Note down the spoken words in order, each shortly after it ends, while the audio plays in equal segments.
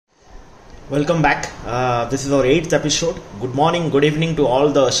Welcome back. This is our 8th episode. Good morning, good evening to all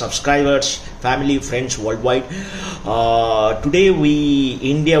the subscribers, family, friends worldwide. Today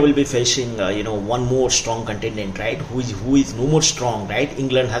India will be facing one more strong contender, right? Who is no more strong, right?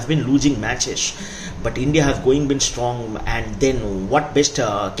 England has been losing matches, but India has been strong. And then what best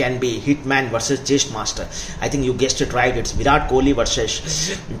can be Hitman versus Chess Master? I think you guessed it right. It's Virat Kohli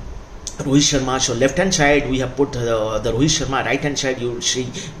versus Rohit Sharma. So left hand side we have put the Rohit Sharma, right hand side you will see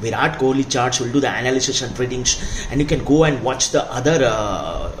Virat Kohli charts. We'll do the analysis and predictions, and you can go and watch the other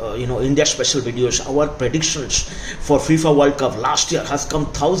India special videos. Our predictions for FIFA World Cup last year has come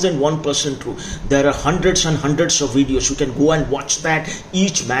 1001% true. There are hundreds and hundreds of videos. You can go and watch that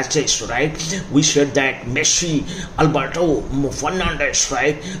each matches, right? We said that Messi, Alberto Fernandez,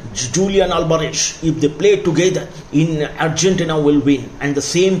 right, Julian Alvarez, if they play together in Argentina will win. And the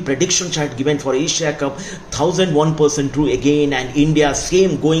same prediction chart given for Asia Cup, 1001% true again. And India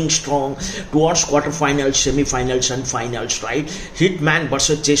same going strong towards quarterfinals, semi-finals and finals, right? Hitman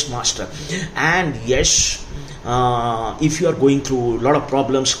versus Chess Master. And yes, if you are going through a lot of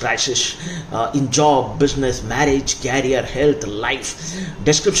problems, crisis in job, business, marriage, career, health, life,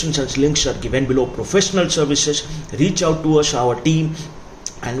 descriptions and links are given below. Professional services, reach out to us, our team,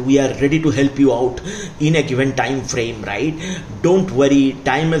 and we are ready to help you out in a given time frame, right? Don't worry,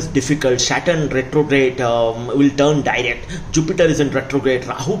 time is difficult. Saturn retrograde will turn direct. Jupiter is in retrograde.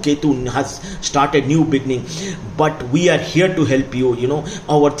 Rahu Ketu has started new beginning, but we are here to help you.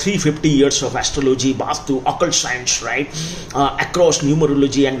 Our 350 years of astrology, Vaastu, occult science, right, across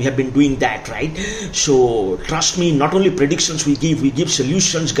numerology, and we have been doing that, right? So trust me, not only predictions we give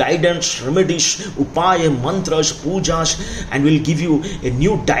solutions, guidance, remedies, upayas, mantras, pujas, and we'll give you a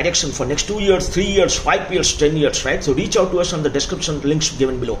new direction for next 2 years, 3 years, 5 years, 10 years, right? So reach out to us on the description links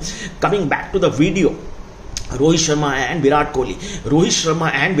given below. Coming back to the video, Rohit Sharma and Virat Kohli. Rohit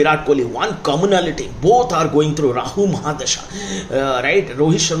Sharma and Virat Kohli, one commonality, both are going through Rahu Mahadasha, right?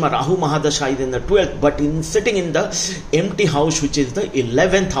 Rohit Sharma, Rahu Mahadasha is in the 12th, but sitting in the empty house, which is the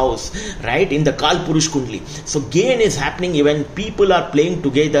 11th house, right, in the Kalpurush Kundli. So gain is happening even people are playing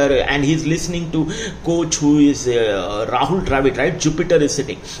together, and he's listening to coach who is Rahul Dravid, right? Jupiter is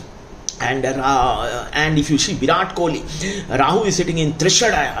sitting. And if you see Virat Kohli, Rahu is sitting in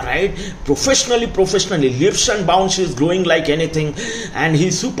Trishada, right? Professionally, leaps and bounds, is growing like anything, and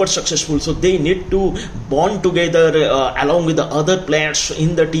he's super successful. So they need to bond together along with the other players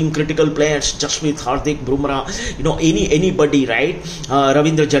in the team, critical players, Jasmeet, Hardik, Bumrah, anybody, right?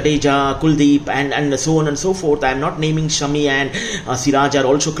 Ravindra Jadeja, Kuldeep, and so on and so forth. I'm not naming Shami and Siraj are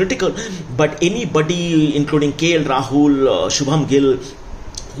also critical, but anybody, including KL Rahul, Shubham Gill,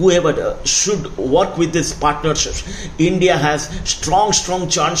 whoever should work with these partnerships. India has strong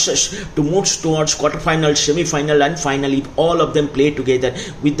chances to move towards quarterfinal, semi-final and final if all of them play together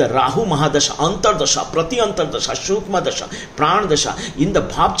with the Rahu Mahadasha, Antardasha, Prati Antardasha, Shukma Dasha, Pran Dasha, in the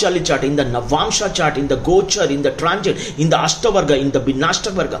Bhabchali chart, in the Navamsha chart, in the Gochar, in the Transit, in the Ashtavarga, in the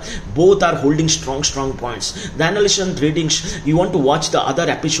Binashtavarga. Both are holding strong points. The analysis and readings, you want to watch the other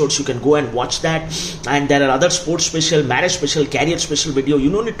episodes, you can go and watch that. And there are other sports special, marriage special, career special video. You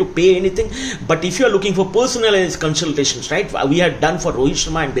don't need to pay anything, but if you are looking for personalized consultations, right, we have done for Rohit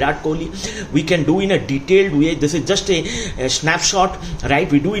Sharma and Virat Kohli, we can do in a detailed way. This is just a snapshot,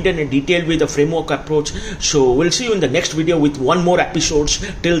 right? We do it in a detailed way, the framework approach. So we'll see you in the next video with one more episodes.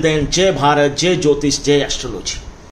 Till then, Jai Bharat, Jai Jyotish, Jai Astrology.